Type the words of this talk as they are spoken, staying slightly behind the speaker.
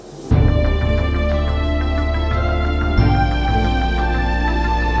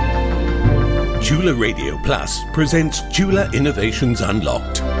Chula Radio Plus presents Chula Innovations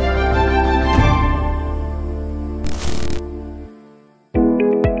Unlocked.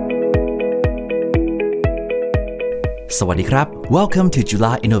 สวัสดีครับ Welcome to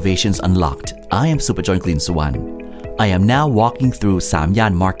Chula Innovations Unlocked. I am Supaart. I am now walking through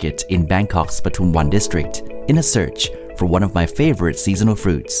Samyan Market in Bangkok's Pathumwan district in a search for one of my favorite seasonal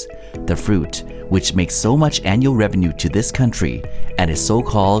fruits, the fruit which makes so much annual revenue to this country and is so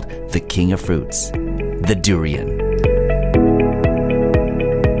called the king of fruits, the durian.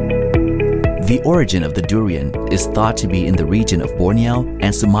 The origin of the durian is thought to be in the region of Borneo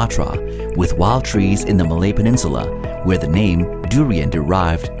and Sumatra, with wild trees in the Malay Peninsula, where the name durian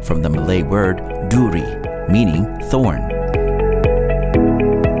derived from the Malay word duri, meaning thorn.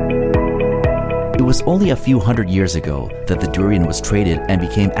 It was only a few hundred years ago that the durian was traded and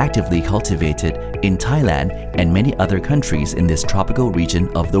became actively cultivated in Thailand and many other countries in this tropical region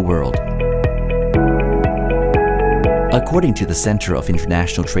of the world. According to the Center of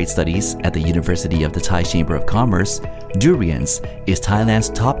International Trade Studies at the University of the Thai Chamber of Commerce, durians is Thailand's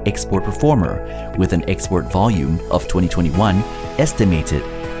top export performer with an export volume of 2021 estimated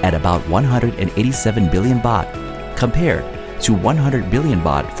at about 187 billion baht, compared to 100 billion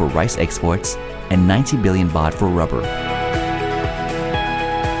baht for rice exports and 90 billion baht for rubber.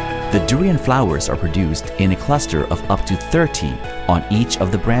 The durian flowers are produced in a cluster of up to 30 on each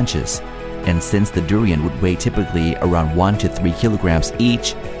of the branches. And since the durian would weigh typically around 1 to 3 kilograms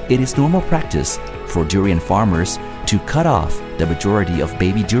each, it is normal practice for durian farmers to cut off the majority of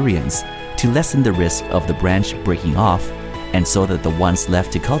baby durians to lessen the risk of the branch breaking off, and so that the ones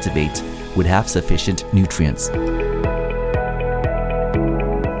left to cultivate would have sufficient nutrients.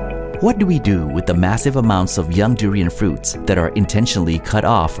 What do we do with the massive amounts of young durian fruits that are intentionally cut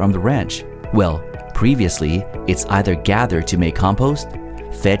off from the branch? Well, previously, it's either gathered to make compost,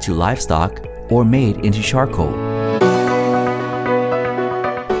 fed to livestock, or made into charcoal.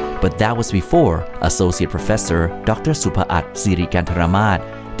 But that was before Associate Professor Dr. Supaart Sirikantaramas,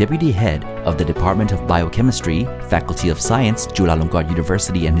 Deputy Head of the Department of BioChemistry, Faculty of Science, Chulalongkorn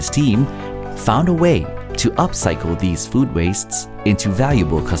University, and his team found a way to upcycle these food wastes into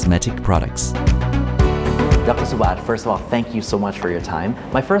valuable cosmetic products. Dr. Supaart, first of all, thank you so much for your time.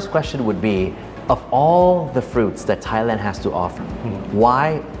 My first question would be, of all the fruits that Thailand has to offer,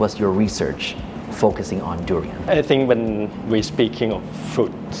 why was your research focusing on durian? I think when we're speaking of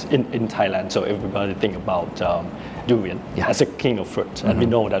fruits in Thailand, so everybody think about durian as a king of fruit. And we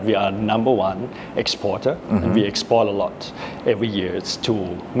know that we are number one exporter, and we export a lot every year to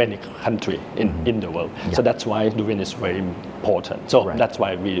many countries in the world. So that's why durian is very important. So that's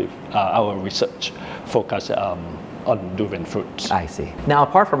why our research focus on durian fruits. I see. Now,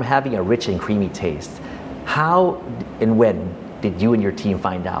 apart from having a rich and creamy taste, how and when did you and your team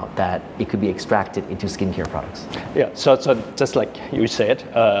find out that it could be extracted into skincare products? Yeah, so just like you said,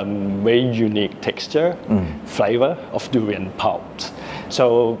 very unique texture, flavor of durian pulp.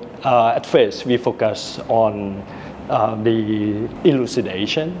 So at first we focus on the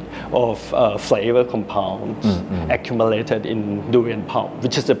elucidation of flavor compounds accumulated in durian pulp,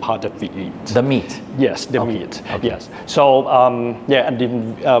 which is the part that we eat. The meat? Yes, the meat. Okay. Yes. So and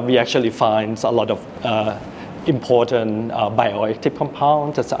then we actually find a lot of important bioactive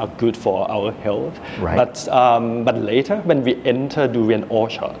compounds that are good for our health. Right. But later, when we enter durian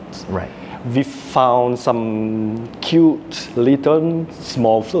orchards, we found some cute little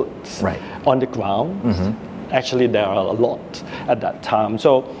small fruits on the ground. Actually, there are a lot at that time.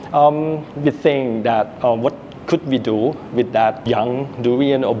 So we think that what could we do with that young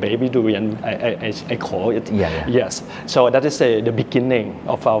durian or baby durian, I call it. Yes. So that is the beginning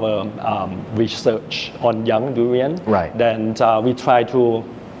of our research on young durian. Then we try to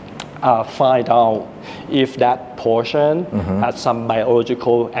find out if that portion has some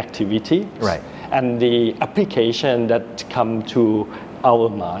biological activity. And the application that come to our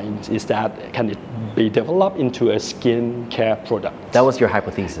mind is that can it be developed into a skin care product. That was your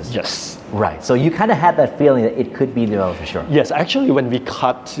hypothesis? Yes. Right. So you kind of had that feeling that it could be developed for sure. Yes. Actually, when we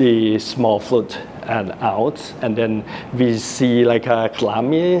cut the small fruit out, and then we see like a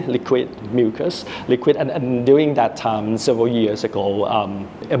clammy mucus liquid, and during that time, several years ago,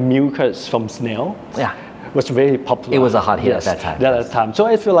 a mucus from snail. Was very popular. It was a hot hit at that time. At that time. So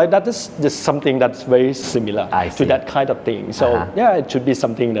I feel like that is just something that's very similar to that kind of thing. So it should be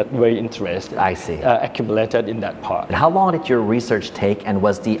something that very interesting. I see. Accumulated in that part. And how long did your research take, and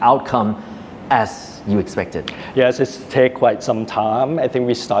was the outcome as you expected? Yes, it's take quite some time. I think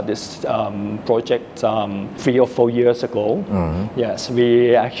we started this project 3 or 4 years ago. Yes,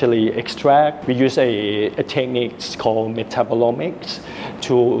 we actually extract. We use a technique called metabolomics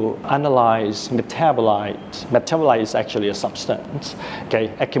to analyze metabolite. Metabolite is actually a substance,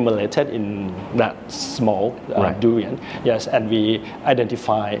 accumulated in that small durian. Yes, and we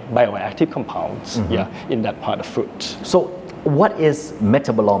identify bioactive compounds. In that part of fruit. So, what is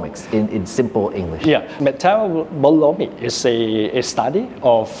metabolomics in simple English? Yeah, metabolomics is a study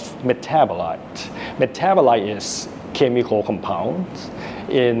of metabolite. Metabolite is chemical compounds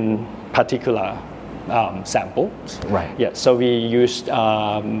in particular samples. Right. Yeah. So we used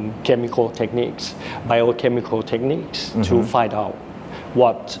chemical techniques, biochemical techniques to find out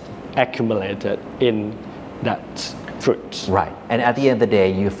what accumulated in that fruit. Right. And at the end of the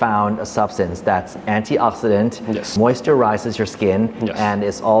day, you found a substance that's antioxidant, moisturizes your skin, and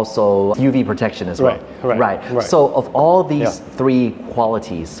is also UV protection as well. Right. So of all these three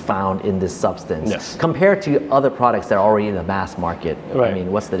qualities found in this substance, compared to other products that are already in the mass market, I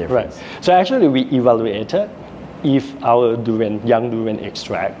mean, what's the difference? So actually we evaluated if our young durian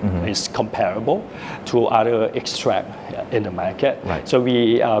extract is comparable to other extract in the market. So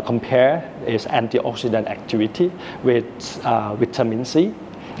we compare its antioxidant activity with vitamin C.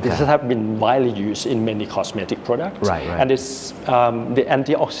 This has been widely used in many cosmetic products. And it's, the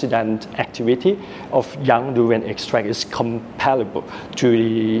antioxidant activity of young durian extract is comparable to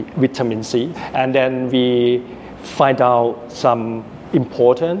the vitamin C. And then we find out some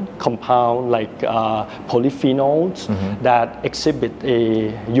important compound like polyphenols that exhibit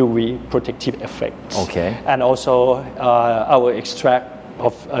a UV protective effect. And also our extract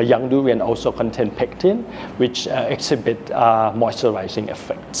of young durian also contain pectin, which exhibit moisturizing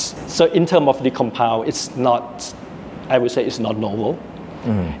effects. So in terms of the compound, it's not, I would say it's not novel.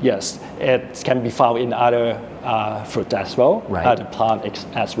 Yes, it can be found in other fruit as well, other plant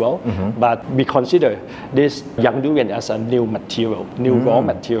as well. But we consider this young durian as a new material, new raw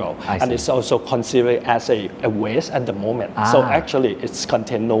material, and it's also considered as a waste at the moment. So actually, it's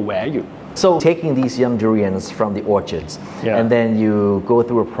contain no value. So taking these young durians from the orchards, and then you go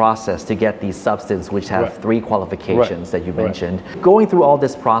through a process to get these substances which have three qualifications that you mentioned. Going through all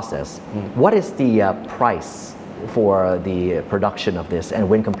this process, what is the price for the production of this, and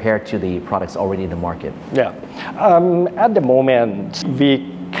when compared to the products already in the market? At the moment,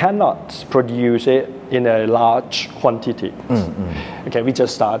 we cannot produce it in a large quantity. We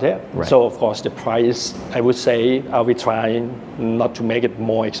just started. So of course the price, I would say, we try not to make it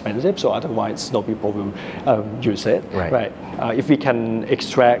more expensive, so otherwise no people will use it. If we can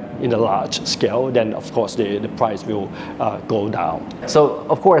extract in a large scale, then of course the price will go down. So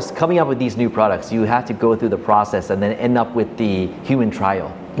of course, coming up with these new products, you have to go through the process and then end up with the human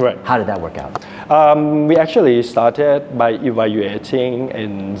trial. How did that work out? We actually started by evaluating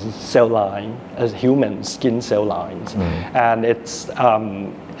in cell line as human skin cell lines, and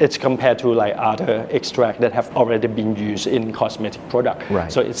it's compared to like other extract that have already been used in cosmetic product.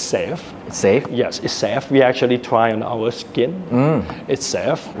 So it's safe. It's safe? Yes, it's safe. We actually try on our skin. It's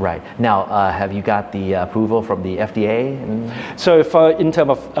safe. Now, have you got the approval from the FDA? So in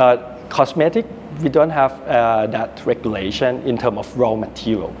terms of cosmetic, we don't have that regulation in terms of raw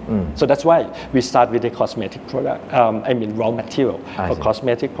material. So that's why we start with the cosmetic product, raw material for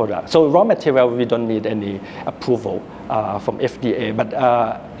cosmetic product. So raw material, we don't need any approval from FDA. But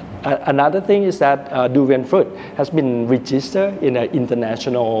another thing is that durian fruit has been registered in an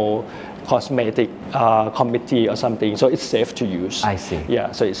international cosmetic committee or something. So it's safe to use. I see.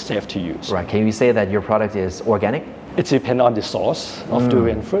 Yeah, so it's safe to use. Can you say that your product is organic? It depends on the source of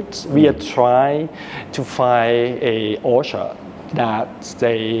durian fruits. We are trying to find a orchard that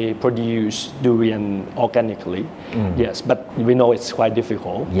they produce durian organically. Yes, but we know it's quite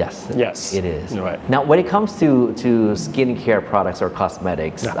difficult. Yes, it is. Now, when it comes to skincare products or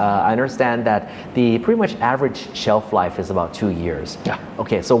cosmetics, I understand that the pretty much average shelf life is about 2 years.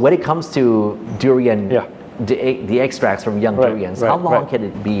 Okay, so when it comes to durian, the extracts from young durians, how long can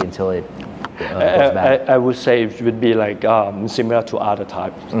it be until it goes bad? I would say it would be like similar to other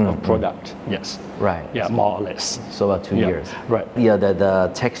types of product. Yes. Yeah, more or less. So about 2 years.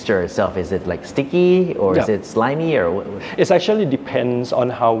 The texture itself, is it like sticky or is it slimy or? It actually depends on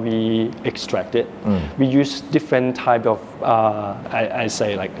how we extract it. We use different type of I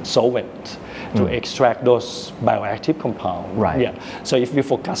say like solvent to extract those bioactive compounds. So if we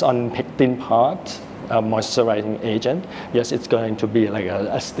focus on pectin part, moisturizing agent, yes, it's going to be like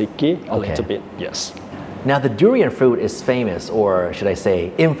a sticky little bit. Yes. Now the durian fruit is famous, or should I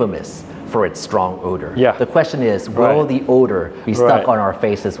say infamous, for its strong odor. Yeah. The question is, will the odor be stuck on our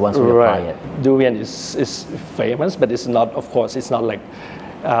faces once we apply it? Durian is famous, but it's not, of course, it's not like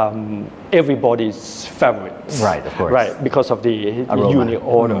everybody's favorite. Right, of course. Right, because of the unique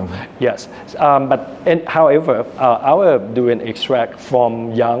odor. Yes. However, our durian extract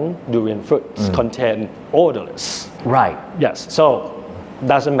from young durian fruits contain odorless. Right. Yes. So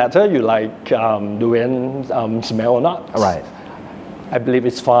doesn't matter you like durian smell or not. Right. I believe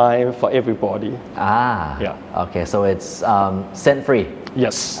it's fine for everybody. Yeah. Okay, so it's scent-free.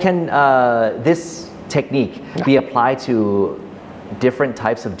 Yes. Can this technique be applied to different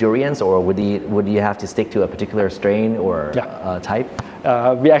types of durians, or would you have to stick to a particular strain or type?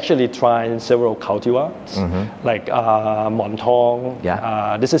 We actually tried several cultivars, like Montong.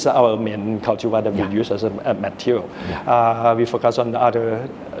 This is our main cultivar that we use as a material. We focus on the other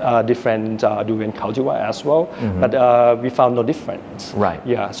different durian cultivar as well, but we found no difference. Right.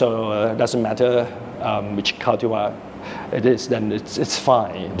 Yeah, so it doesn't matter which cultivar it is, then it's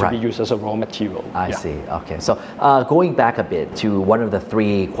fine to be used as a raw material. I see. Okay. So going back a bit to one of the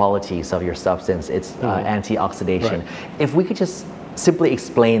three qualities of your substance, it's antioxidation. If we could just simply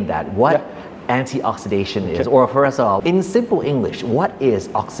explain that, what antioxidation is, or first of all, in simple English, what is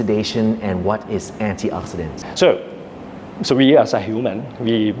oxidation and what is antioxidants? So we as a human,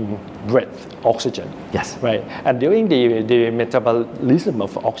 we breathe oxygen. Yes. Right. And during the metabolism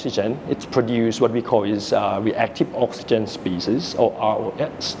of oxygen, it's produced what we call is reactive oxygen species, or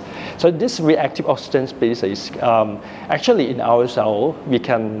ROS. So this reactive oxygen species, actually in our cell, we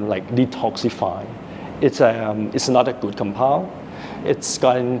can like detoxify. It's not a good compound. It's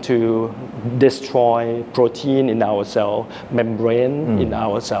going to destroy protein in our cell, membrane in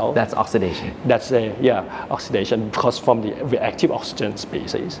our cell. That's oxidation. That's oxidation, because from the reactive oxygen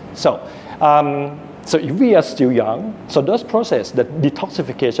species. So if we are still young, so those process, the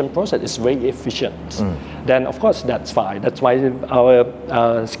detoxification process is very efficient. Then of course that's fine. That's why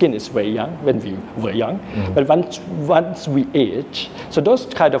our skin is very young when we were young. But once we age, so those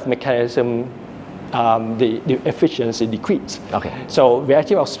kind of mechanism, the efficiency decrease. Okay. So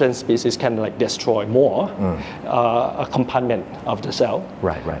reactive oxygen species can like destroy more a compartment of the cell.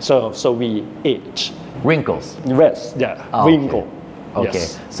 Right. So we age. Wrinkles. Yes. Wrinkle. Okay.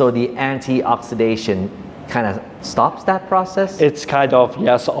 Yes. So the antioxidation kind of stops that process? It's kind of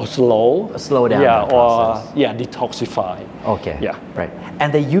slow down. Yeah, that process. detoxify. Okay. Yeah. Right.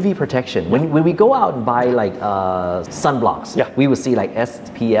 And the UV protection. When we go out and buy like sunblocks, we will see like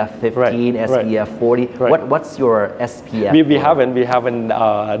SPF 15, SPF 40. What's your SPF? We haven't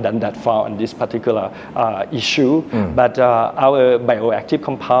done that far on this particular issue. But our bioactive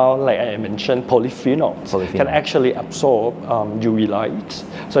compound, like I mentioned, polyphenols, can actually absorb UV light,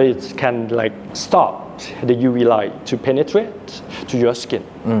 so it can like stop the UV light to penetrate to your skin.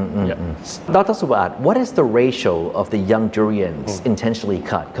 Dr. Supaart, what is the ratio of the young durians intentionally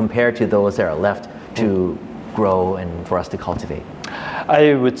cut compared to those that are left to grow and for us to cultivate?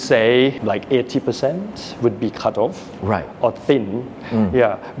 I would say like 80% would be cut off, or thin.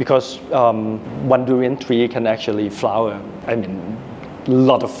 Because one durian tree can actually flower. A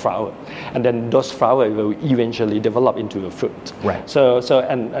lot of flower, and then those flowers will eventually develop into a fruit. Right. So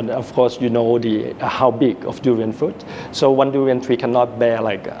and of course you know how big of durian fruit. So one durian tree cannot bear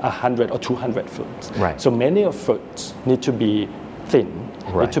like 100 or 200 fruits. Right. So many of fruits need to be thin,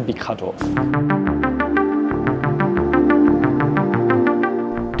 need to be cut off.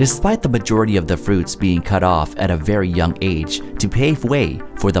 Despite the majority of the fruits being cut off at a very young age to pave way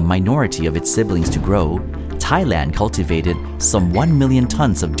for the minority of its siblings to grow, Thailand cultivated some 1 million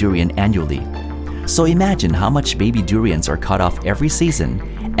tons of durian annually. So imagine how much baby durians are cut off every season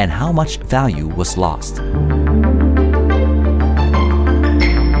and how much value was lost.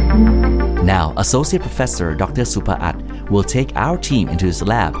 Now, Associate Professor Dr. Supaart will take our team into his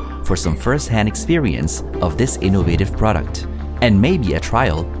lab for some first-hand experience of this innovative product, and maybe a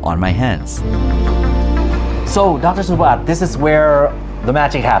trial on my hands. So, Dr. Supaart, this is where the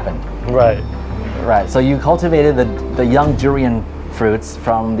magic happened. Right. So you cultivated the young durian fruits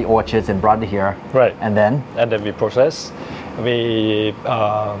from the orchards and brought it here. Right. And then we process. We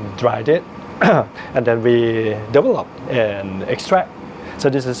dried it, and then we develop and extract. So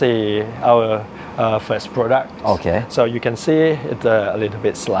this is our first product. Okay. So you can see it's a little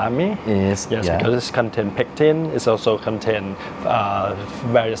bit slimy. Yes. Because it contains pectin. It also contains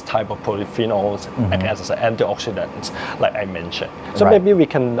various type of polyphenols as antioxidants, like I mentioned. So maybe we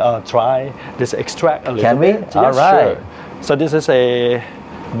can try this extract a little bit. Can we? All right. Sure. So this is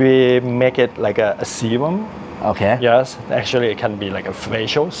we make it like a serum. Okay. Yes. Actually, it can be like a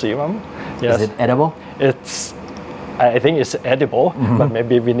facial serum. Yes. Is it edible? I think it's edible, but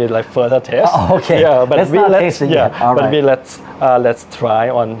maybe we need like further test. Oh, okay. Yeah, but let's try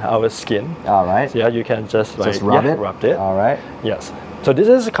on our skin. All right. So yeah, you can just rub it. Rub it. All right. Yes. So this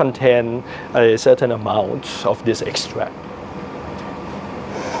is contain a certain amount of this extract.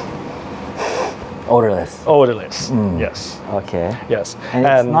 Odorless. Yes. Okay. Yes. And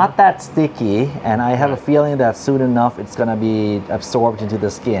it's not that sticky, and I have a feeling that soon enough it's gonna be absorbed into the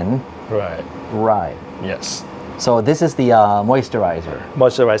skin. Right. Right. Yes. So this is the moisturizer.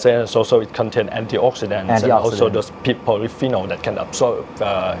 Moisturizer, and also it contains antioxidants and also those polyphenol that can absorb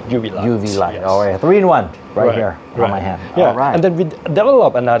UV light. UV light. Yes. All right. 3-in-1 right here on my hand. Yeah. All right. And then we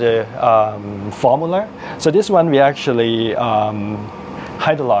develop another formula. So this one we actually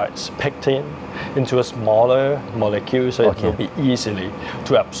hydrolyze pectin into a smaller molecule, so it will be easily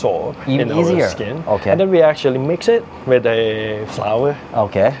to absorb in our skin. Okay. And then we actually mix it with a flower.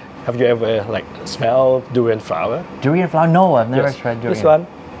 Okay. Have you ever smelled durian flower? Durian flower? No, I've never tried durian. This one,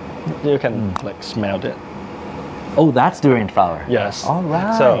 you can smell it. Oh, that's durian flower. Yes. All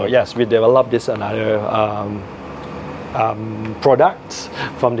right. So yes, we developed this another product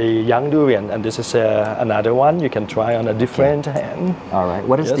from the young durian, and this is another one you can try on a different hand. All right.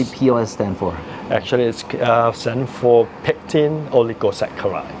 What does the POS stand for? Actually, it's stands for pectin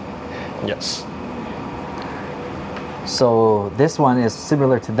oligosaccharide. Yes. So this one is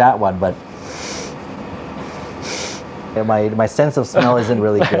similar to that one, but my sense of smell isn't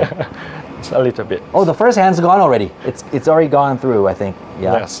really good. It's a little bit. Oh, the first hand's gone already. It's already gone through, I think.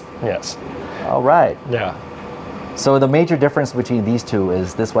 Yeah. Yes. All right. Yeah. So the major difference between these two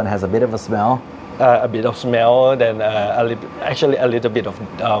is this one has a bit of a smell. A bit of smell, then a little bit of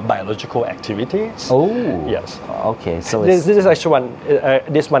biological activities. Oh. Yes. Okay. So this is actually one.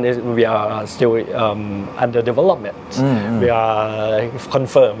 This one is we are still under development. We are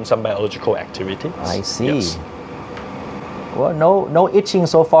confirm some biological activities. I see. Yes. Well, no itching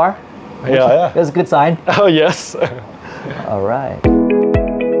so far. Yeah. That's a good sign. Oh yes. All right.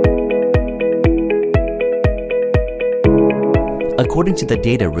 According to the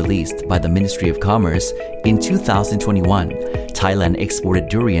data released by the Ministry of Commerce, in 2021, Thailand exported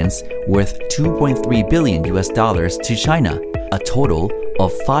durians worth $2.3 billion to China, a total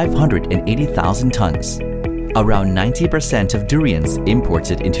of 580,000 tons. Around 90% of durians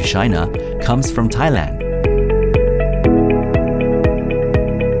imported into China comes from Thailand.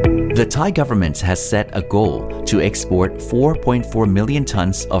 The Thai government has set a goal to export 4.4 million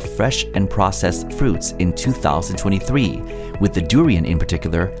tons of fresh and processed fruits in 2023, with the durian in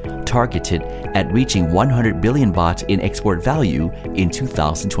particular targeted at reaching 100 billion baht in export value in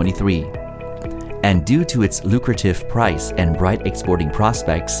 2023. And due to its lucrative price and bright exporting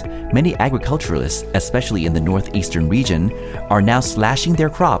prospects, many agriculturalists, especially in the northeastern region, are now slashing their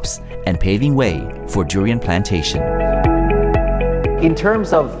crops and paving way for durian plantation. In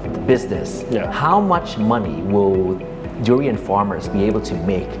terms of business, how much money will durian farmers be able to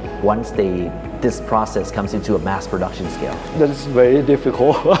make once this process comes into a mass production scale? That's a very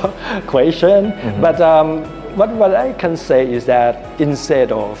difficult question. But what I can say is that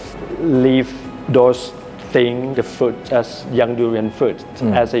instead of leave those things, the fruit as young durian fruit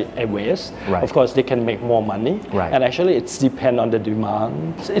as a waste, of course they can make more money. And actually it's depend on the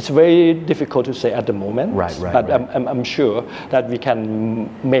demand. It's very difficult to say at the moment. But I'm sure that we can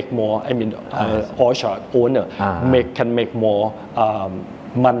make more. I mean, orchard owner can make more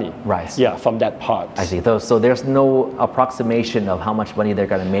money. Yeah, from that part. I see. So there's no approximation of how much money they're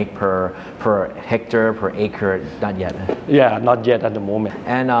going to make per hectare, per acre, not yet. Yeah, not yet at the moment.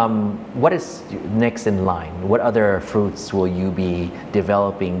 And what is next in line? What other fruits will you be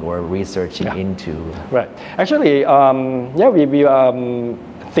developing or researching into? Right. Actually, we are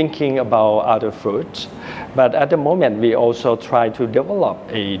thinking about other fruits, but at the moment we also try to develop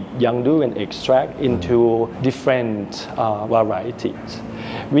a young durian extract into different varieties.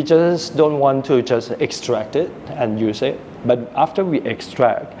 We just don't want to just extract it and use it, but after we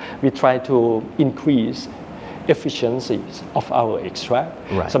extract, we try to increase efficiencies of our extract.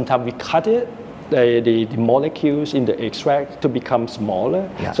 Sometimes we cut it, the molecules in the extract to become smaller,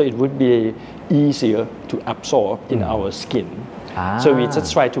 so it would be easier to absorb in our skin. So we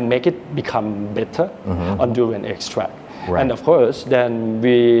just try to make it become better on durian extract. And of course, then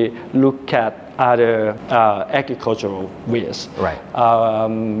we look at other agricultural ways.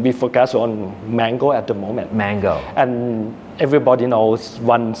 We focus on mango at the moment. And everybody knows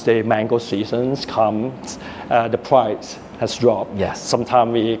once the mango seasons comes, the price has dropped.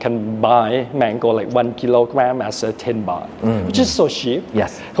 Sometimes we can buy mango like 1 kilogram as a 10 baht, which is so cheap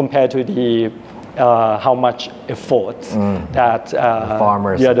compared to the how much effort that the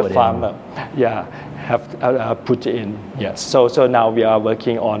farmer have put in. Yes. So now we are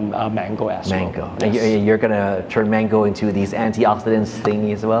working on mango as well. Mango. And you're going to turn mango into these antioxidants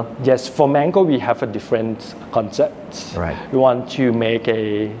thingy as well? Yes. For mango, we have a different concept. Right. We want to make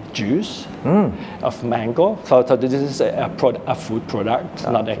a juice of mango. So this is a food product,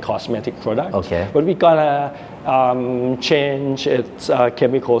 not a cosmetic product. Okay. But we're gonna change its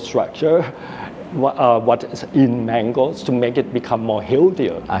chemical structure, what is in mangoes, to make it become more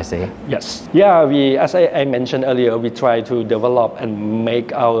healthier. I see. Yes. Yeah, as I mentioned earlier, we try to develop and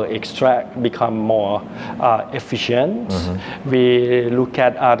make our extract become more efficient. We look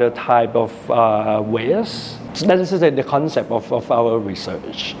at other type of ways. That is the concept of our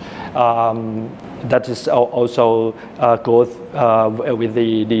research. That is also goes with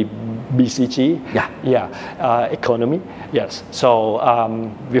the BCG economy. Yes. So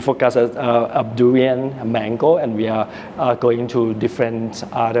we focus on durian, mango, and we are going to different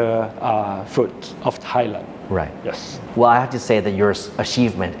other fruits of Thailand. Right. Yes. Well, I have to say that your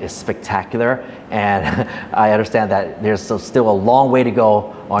achievement is spectacular, and I understand that there's still a long way to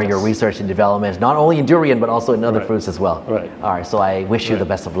go on your research and development, not only in durian but also in other fruits as well. Right. All right. So I wish you the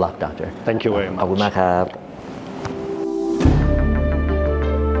best of luck, Doctor. Thank you very much. ขอบคุณมากครับ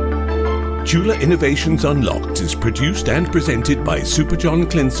Chula Innovations Unlocked is produced and presented by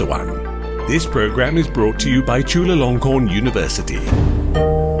Supaart. This program is brought to you by Chulalongkorn University.